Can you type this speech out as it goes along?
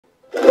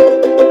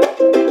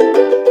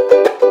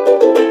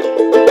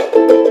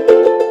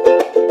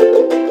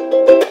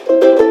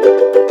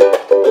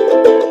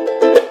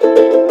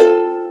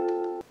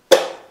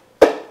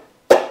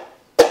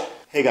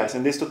guys,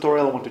 in this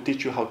tutorial I want to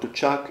teach you how to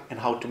chuck and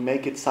how to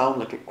make it sound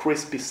like a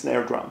crispy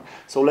snare drum.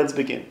 So let's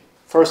begin.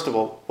 First of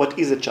all, what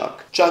is a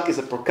chuck? Chuck is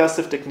a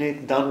percussive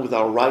technique done with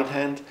our right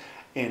hand,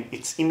 and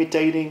it's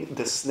imitating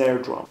the snare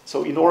drum.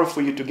 So in order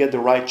for you to get the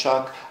right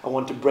chuck, I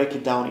want to break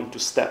it down into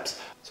steps.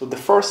 So the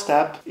first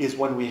step is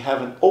when we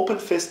have an open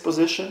fist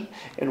position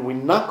and we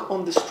knock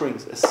on the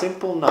strings, a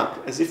simple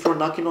knock, as if we're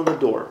knocking on the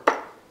door.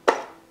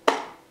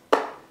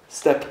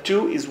 Step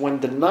 2 is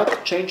when the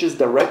knock changes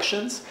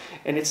directions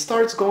and it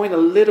starts going a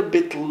little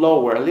bit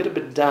lower, a little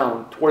bit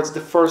down towards the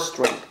first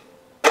string.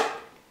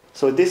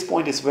 So at this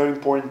point it's very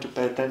important to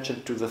pay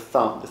attention to the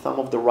thumb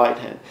of the right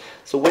hand.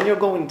 So when you're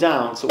going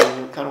down, so when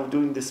you're kind of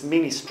doing this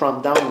mini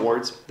strum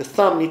downwards, the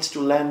thumb needs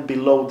to land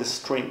below the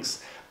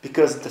strings,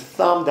 because the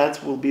thumb,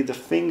 that will be the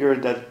finger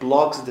that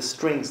blocks the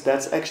strings.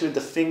 That's actually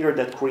the finger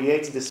that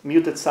creates this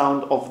muted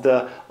sound of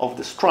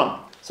the strum.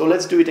 So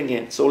let's do it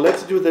again. So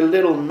let's do the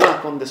little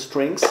knock on the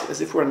strings as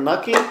if we're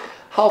knocking,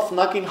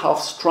 half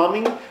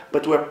strumming,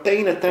 but we're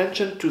paying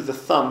attention to the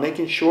thumb,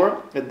 making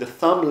sure that the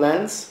thumb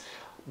lands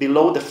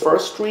below the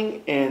first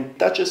string and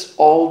touches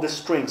all the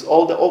strings,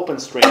 all the open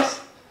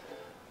strings.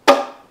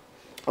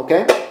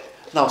 Okay?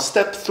 Now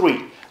step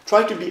 3.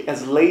 Try to be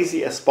as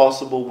lazy as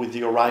possible with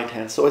your right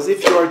hand. So as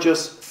if you are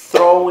just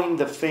throwing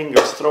the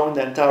fingers, throwing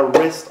the entire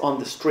wrist on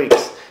the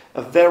strings.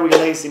 A very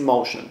lazy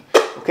motion.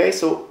 Okay,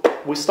 so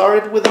we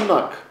started with a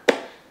knock,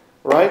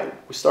 right?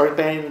 We started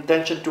paying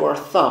attention to our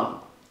thumb.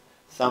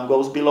 Thumb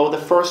goes below the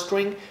first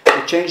string.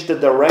 We changed the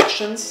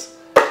directions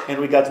and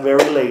we got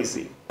very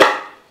lazy.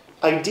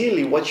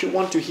 Ideally, what you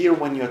want to hear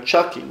when you're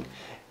chucking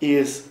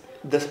is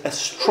a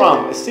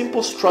strum, a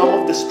simple strum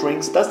of the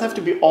strings. Doesn't have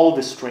to be all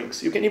the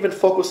strings. You can even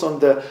focus on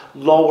the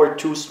lower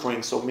 2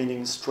 strings, so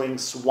meaning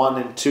strings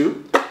 1 and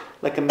 2,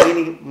 like a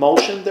mini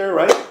motion there,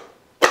 right?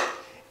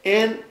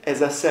 And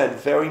as I said,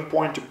 very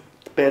important to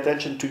pay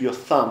attention to your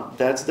thumb.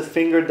 That's the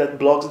finger that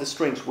blocks the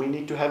strings. We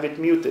need to have it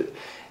muted.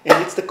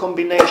 And it's the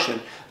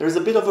combination. There's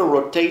a bit of a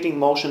rotating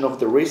motion of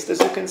the wrist, as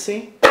you can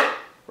see,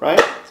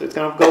 right? So it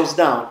kind of goes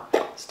down.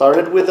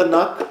 Started with a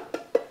knock,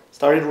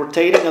 started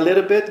rotating a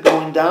little bit,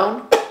 going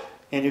down,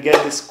 and you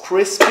get this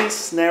crispy,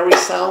 snary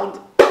sound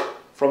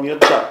from your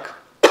chuck.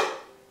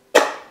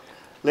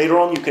 Later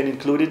on, you can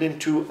include it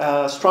into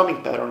a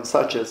strumming pattern,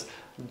 such as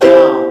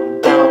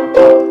down, down,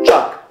 up,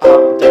 chuck,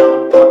 up,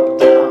 down,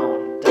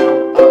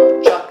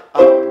 up, chuck,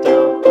 up,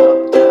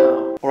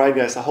 down. Alright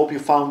guys, I hope you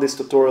found this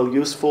tutorial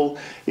useful.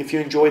 If you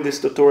enjoyed this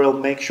tutorial,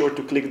 make sure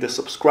to click the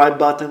subscribe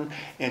button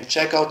and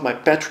check out my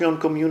Patreon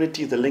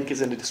community. The link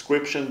is in the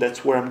description.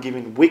 That's where I'm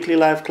giving weekly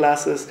live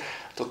classes,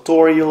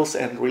 tutorials,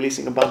 and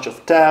releasing a bunch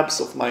of tabs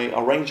of my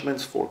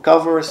arrangements for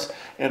covers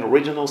and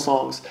original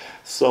songs.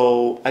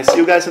 So I see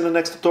you guys in the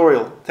next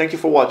tutorial. Thank you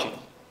for watching.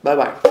 Bye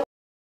bye.